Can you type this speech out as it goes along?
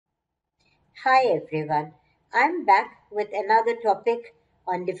Hi everyone, I'm back with another topic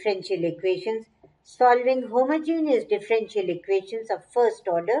on differential equations, solving homogeneous differential equations of first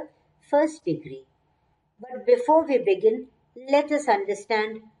order, first degree. But before we begin, let us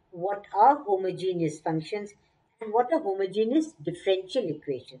understand what are homogeneous functions and what are homogeneous differential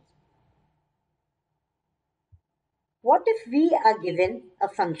equations. What if we are given a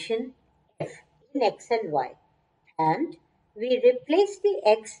function f in x and y, and we replace the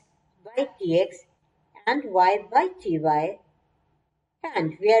x by tx and y by ty,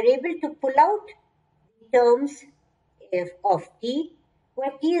 and we are able to pull out the terms of t, where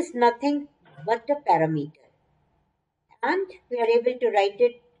t is nothing but a parameter, and we are able to write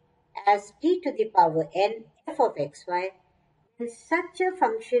it as t to the power n f of xy, then such a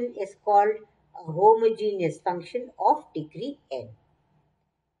function is called a homogeneous function of degree n.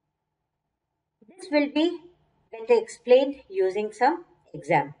 This will be better explained using some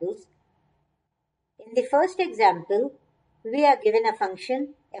examples. In the first example, we are given a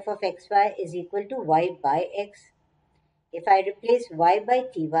function f of xy is equal to y by x. If I replace y by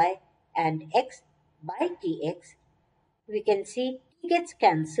ty and x by tx, we can see t gets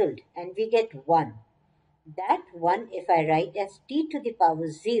cancelled and we get 1. That 1 if I write as t to the power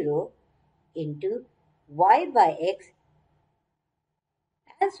 0 into y by x,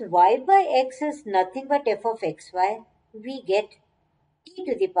 as y by x is nothing but f of xy, we get t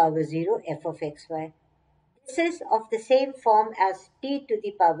to the power 0 f of xy. This is of the same form as t to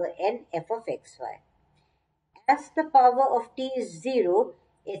the power n f of xy. As the power of t is 0,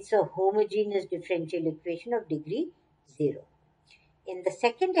 it's a homogeneous differential equation of degree 0. In the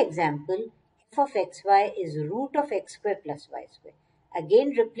second example, f of xy is root of x square plus y square.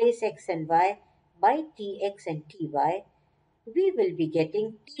 Again replace x and y by tx and ty. We will be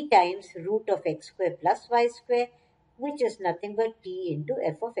getting t times root of x square plus y square, which is nothing but t into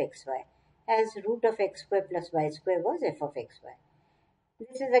f of xy, as root of x square plus y square was f of xy.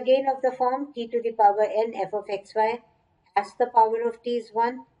 This is again of the form t to the power n f of xy. As the power of t is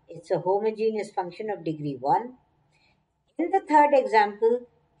 1, it's a homogeneous function of degree 1. In the third example,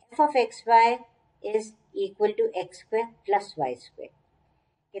 f of xy is equal to x square plus y square.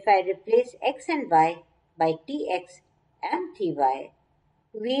 If I replace x and y by tx and ty,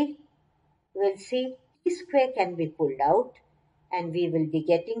 we will see t square can be pulled out, and we will be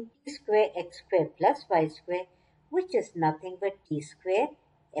getting t square x square plus y square, which is nothing but t square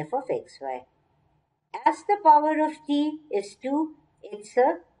f of xy. As the power of t is 2, it's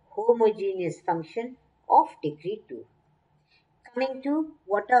a homogeneous function of degree 2. Coming to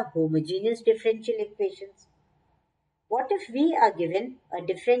what are homogeneous differential equations? What if we are given a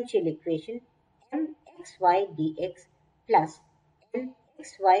differential equation mxy dx plus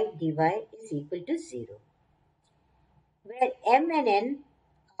mxy dy is equal to 0, where m and n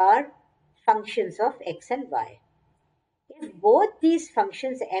are functions of x and y. If both these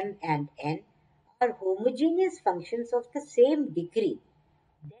functions m and n are homogeneous functions of the same degree,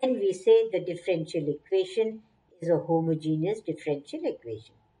 then we say the differential equation is a homogeneous differential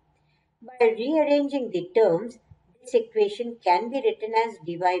equation. By rearranging the terms, this equation can be written as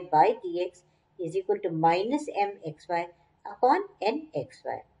dy by dx is equal to minus mxy upon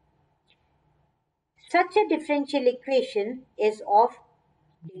nxy. Such a differential equation is of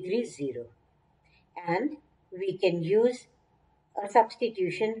degree 0, and we can use a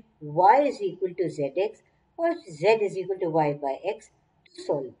substitution y is equal to zx or z is equal to y by x to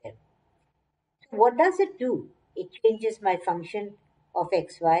solve them. So what does it do? It changes my function of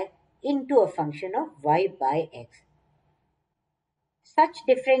xy into a function of y by x. Such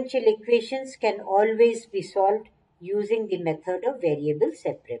differential equations can always be solved using the method of variable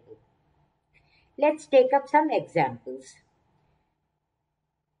separable. Let's take up some examples.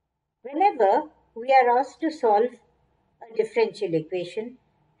 Whenever we are asked to solve a differential equation,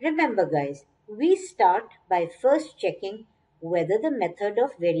 remember guys, we start by first checking whether the method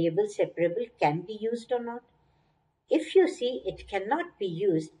of variable separable can be used or not. If you see it cannot be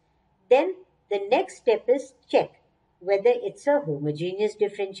used, then the next step is check whether it's a homogeneous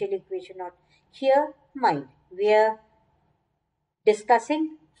differential equation or not. Here, mind, we are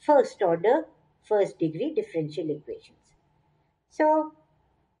discussing first order, first degree differential equations. So,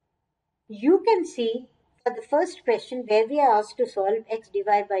 you can see for the first question where we are asked to solve x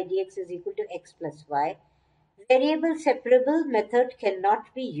divided by dx is equal to x plus y, variable separable method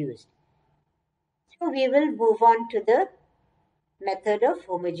cannot be used. So, we will move on to the method of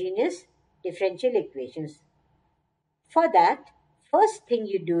homogeneous differential equations. For that, first thing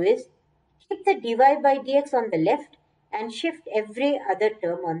you do is keep the dy by dx on the left and shift every other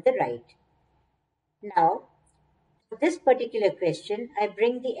term on the right. Now, For this particular question, I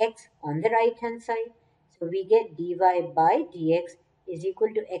bring the x on the right hand side. So we get dy by dx is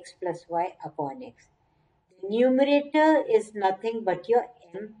equal to x plus y upon x. The numerator is nothing but your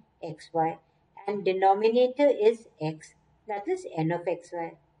mxy and denominator is x, that is n of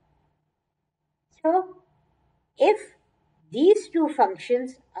xy. So if these two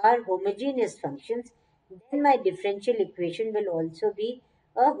functions are homogeneous functions, then my differential equation will also be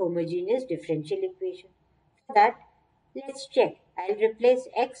a homogeneous differential equation. For that, let's check. I'll replace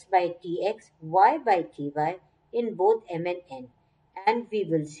x by tx, y by ty in both m and n. And we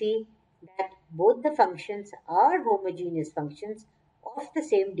will see that both the functions are homogeneous functions of the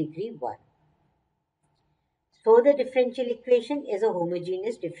same degree 1. So the differential equation is a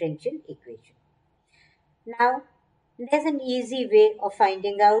homogeneous differential equation. Now, there's an easy way of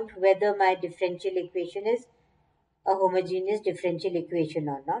finding out whether my differential equation is a homogeneous differential equation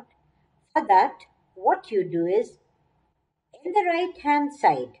or not. For that, what you do is, in the right hand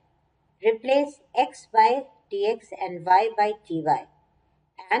side, replace x by tx and y by ty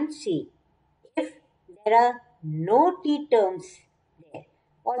and see if there are no t terms there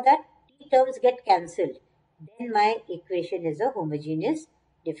or that t terms get cancelled, then my equation is a homogeneous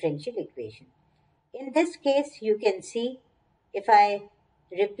differential equation. In this case, you can see if I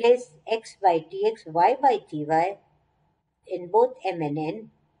replace x by tx, y by ty in both m and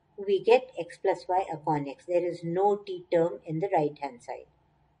n, we get x plus y upon x. There is no t term in the right hand side.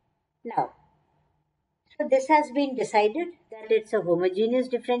 Now, so this has been decided that it's a homogeneous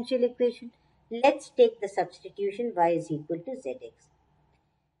differential equation. Let's take the substitution y is equal to zx.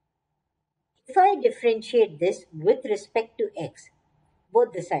 If I differentiate this with respect to x,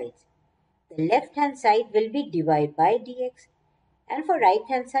 both the sides, the left hand side will be dy by dx, and for right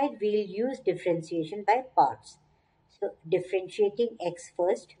hand side we'll use differentiation by parts. So differentiating x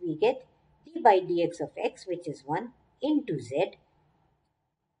first, we get d by dx of x, which is 1, into z,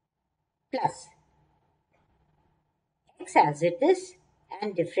 plus x as it is,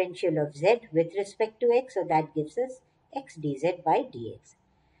 and differential of z with respect to x, so that gives us x dz by dx.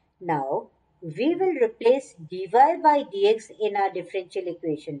 Now, we will replace dy by dx in our differential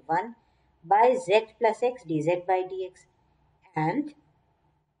equation 1 by z plus x dz by dx, and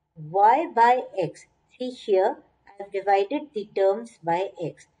y by x. See here, I have divided the terms by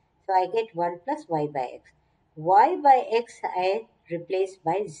x. So I get 1 plus y by x. Y by x I replace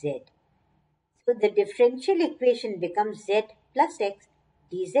by z. So the differential equation becomes z plus x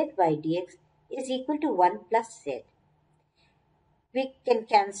dz by dx is equal to 1 plus z. We can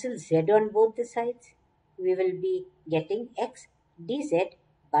cancel z on both the sides. We will be getting x dz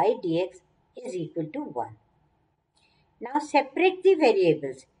by dx is equal to 1. Now separate the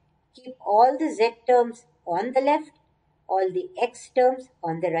variables. Keep all the z terms on the left, all the x terms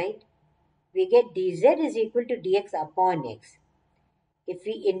on the right. We get dz is equal to dx upon x. If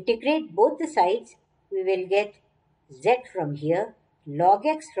we integrate both the sides, we will get z from here, log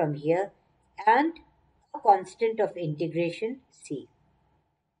x from here, and a constant of integration c.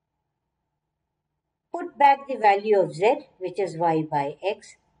 Put back the value of z, which is y by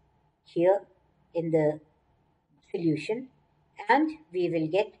x, here in the solution, and we will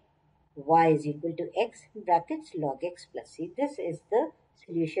get y is equal to x brackets log x plus c. This is the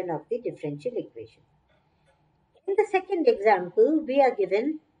solution of the differential equation. In the second example, we are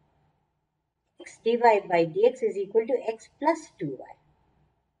given x dy by dx is equal to x plus 2y.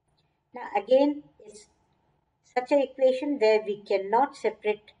 Now again, it's such an equation where we cannot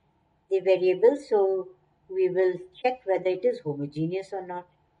separate the variables, so we will check whether it is homogeneous or not.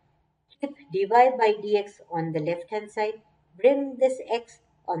 Keep dy by dx on the left hand side, bring this x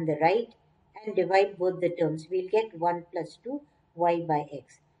on the right and divide both the terms. We'll get 1 plus 2 y by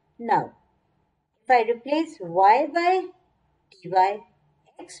x. Now, if I replace y by dy,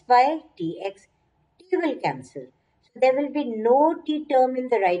 x by dx, t will cancel. So there will be no t term in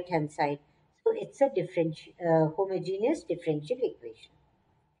the right hand side. So it's a homogeneous differential equation.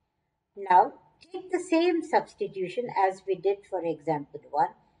 Now, take the same substitution as we did for example 1.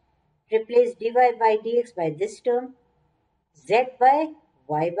 Replace dy by dx by this term, z by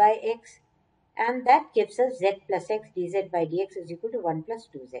y by x, and that gives us z plus x dz by dx is equal to 1 plus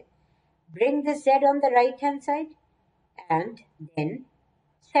 2z. Bring this z on the right hand side and then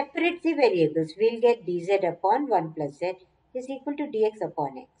separate the variables. We'll get dz upon 1 plus z is equal to dx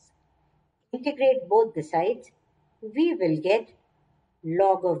upon x. Integrate both the sides. We will get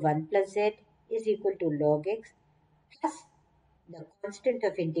log of 1 plus z is equal to log x plus the constant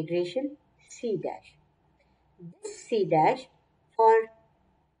of integration c dash. This c dash, for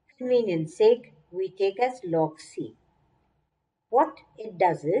convenience sake, we take as log c. What it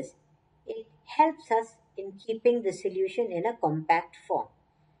does is, it helps us in keeping the solution in a compact form.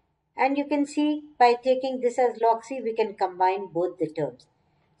 And you can see by taking this as log c, we can combine both the terms.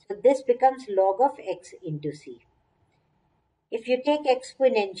 So this becomes log of x into c. If you take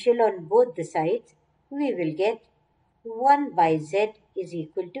exponential on both the sides, we will get 1 by z is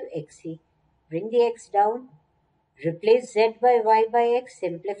equal to xc. Bring the x down, replace z by y by x,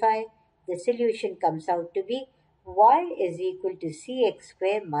 simplify. The solution comes out to be y is equal to cx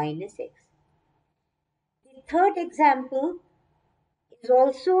square minus x. The third example is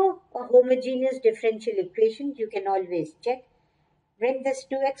also a homogeneous differential equation. You can always check. Bring this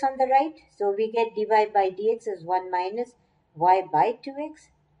 2x on the right. So we get dy by dx is 1 minus y by 2x.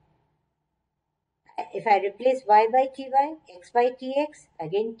 If I replace y by ty, x by tx,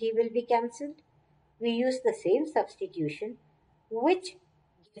 again t will be cancelled. We use the same substitution, which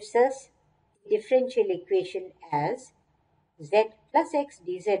gives us the differential equation as z plus x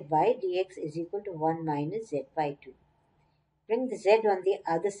dz by dx is equal to 1 minus z by 2. Bring the z on the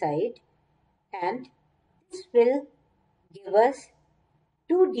other side, and this will give us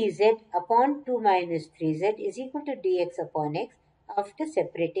 2 dz upon 2 minus 3z is equal to dx upon x after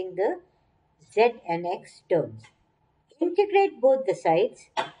separating the z and x terms. Integrate both the sides.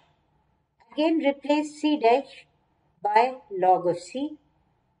 Again replace c dash by log of c,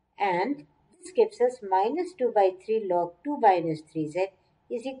 and this gives us minus 2 by 3 log 2 minus 3z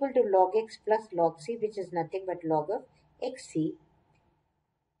is equal to log x plus log c, which is nothing but log of xc.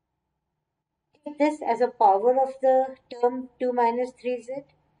 Take this as a power of the term 2 minus 3z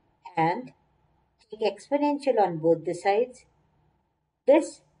and take exponential on both the sides.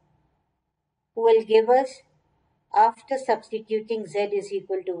 This will give us, after substituting z is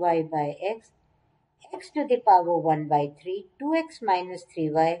equal to y by x, x to the power 1 by 3, 2x minus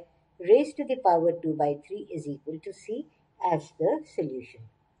 3y raised to the power 2 by 3 is equal to c as the solution.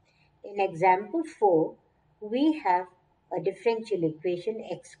 In example 4, we have a differential equation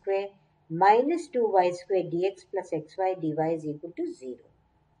x square minus 2y square dx plus xy dy is equal to 0.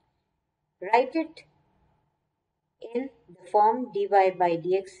 Write it in the form dy by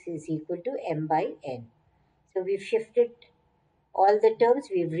dx is equal to m by n. So we've shifted all the terms,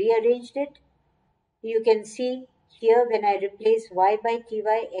 we've rearranged it. You can see here when I replace y by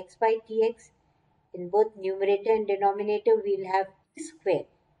ty, x by tx, in both numerator and denominator we'll have t square,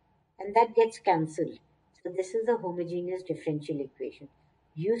 and that gets cancelled. So this is a homogeneous differential equation.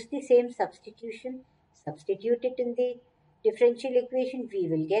 Use the same substitution, substitute it in the differential equation, we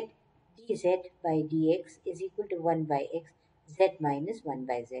will get dz by dx is equal to 1 by x, z minus 1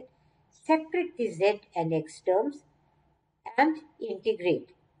 by z. Separate the z and x terms and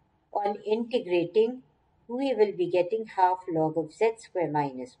integrate. On integrating, we will be getting half log of z square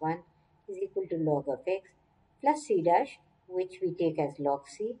minus 1 is equal to log of x plus c dash, which we take as log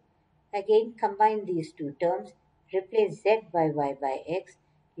c. Again, combine these two terms, replace z by y by x.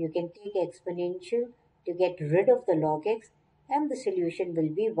 You can take exponential to get rid of the log x, and the solution will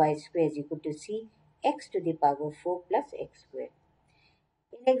be y square is equal to c x to the power 4 plus x square.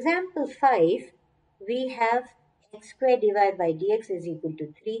 In example 5, we have x square divided by dx is equal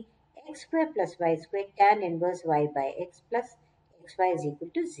to 3, x square plus y square tan inverse y by x plus xy is equal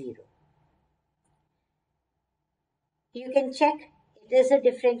to 0. You can check it is a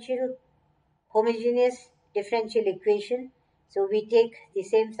differential homogeneous differential equation. So we take the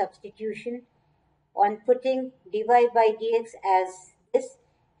same substitution on putting dy by dx as this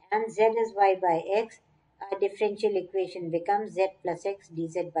and z as y by x. Our differential equation becomes z plus x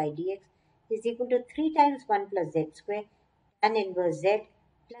dz by dx is equal to 3 times 1 plus z square tan inverse z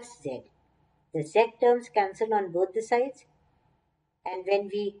plus z. The z terms cancel on both the sides, and when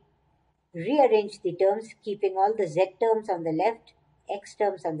we rearrange the terms, keeping all the z terms on the left, x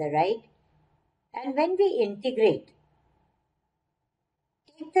terms on the right, and when we integrate,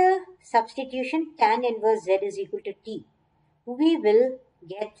 take the substitution tan inverse z is equal to t. We will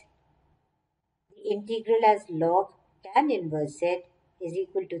get the integral as log tan inverse z is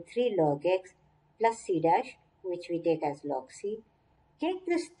equal to 3 log x plus c dash, which we take as log c. Take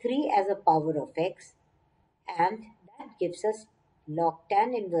this 3 as a power of x, and that gives us log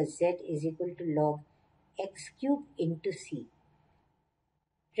tan inverse z is equal to log x cube into c.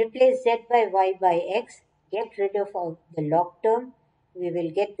 Replace z by y by x, get rid of the log term, we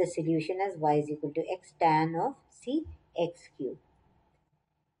will get the solution as y is equal to x tan of c x cube.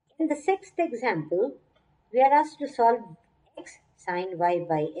 In the sixth example, we are asked to solve x sine y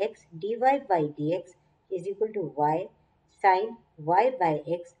by x dy by dx is equal to y sine y by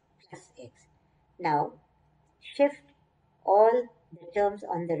x plus x. Now, shift all the terms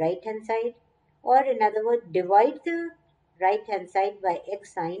on the right hand side, or in other words, divide the right hand side by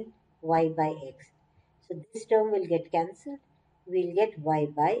x sine y by x. So this term will get cancelled. We'll get y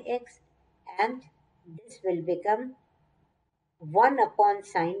by x, and this will become 1 upon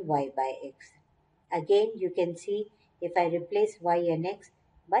sine y by x. Again, you can see if I replace y and x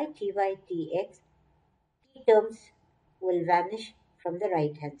by ty tx, t terms will vanish from the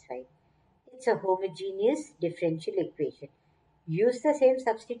right hand side. It's a homogeneous differential equation. Use the same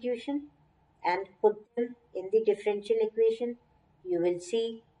substitution and put them in the differential equation. You will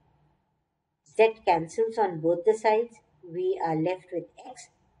see z cancels on both the sides. We are left with x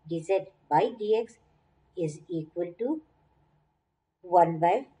dz by dx is equal to 1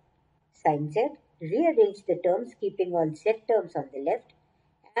 by sine z. Rearrange the terms, keeping all z terms on the left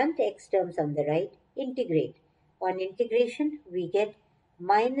and x terms on the right. Integrate. On integration, we get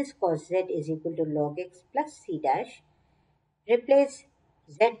minus cos z is equal to log x plus c dash. Replace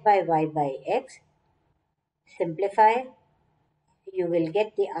z by y by x. Simplify. You will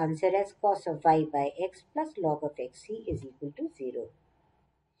get the answer as cos of y by x plus log of xc is equal to 0.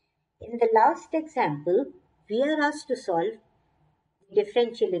 In the last example, we are asked to solve the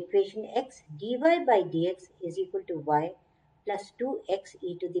differential equation x dy by dx is equal to y plus 2x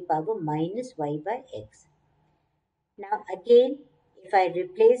e to the power minus y by x. Now again, if I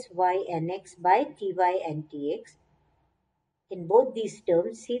replace y and x by ty and tx, in both these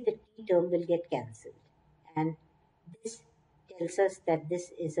terms, see the t term will get cancelled. And this tells us that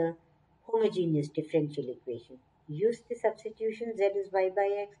this is a homogeneous differential equation. Use the substitution z is y by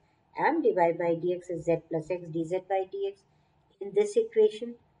x and dy by dx is z plus x dz by dx. In this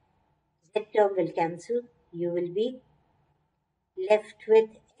equation, z term will cancel. You will be left with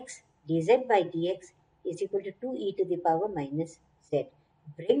x dz by dx is equal to 2e to the power minus z.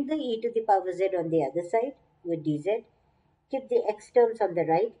 Bring the e to the power z on the other side with dz. Keep the x terms on the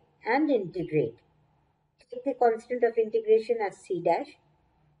right and integrate. Take the constant of integration as c dash.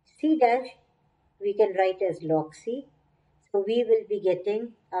 C dash we can write as log c. So we will be getting,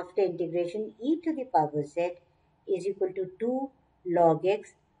 after integration, e to the power z is equal to 2 log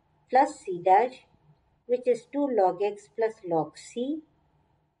x plus c dash, which is 2 log x plus log c.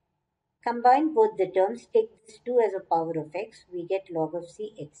 Combine both the terms, take this 2 as a power of x, we get log of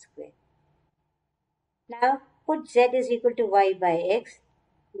c x squared. Now put z is equal to y by x,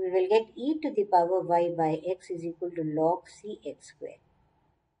 we will get e to the power y by x is equal to log c x squared.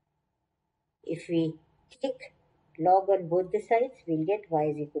 If we take log on both the sides, we'll get y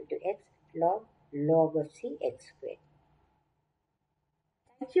is equal to x log of c x squared.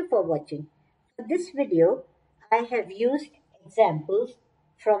 Thank you for watching. For this video, I have used examples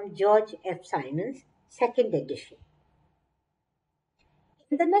from George F. Simon's second edition.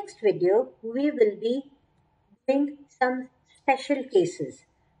 In the next video, we will be doing some special cases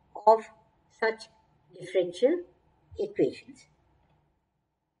of such differential equations.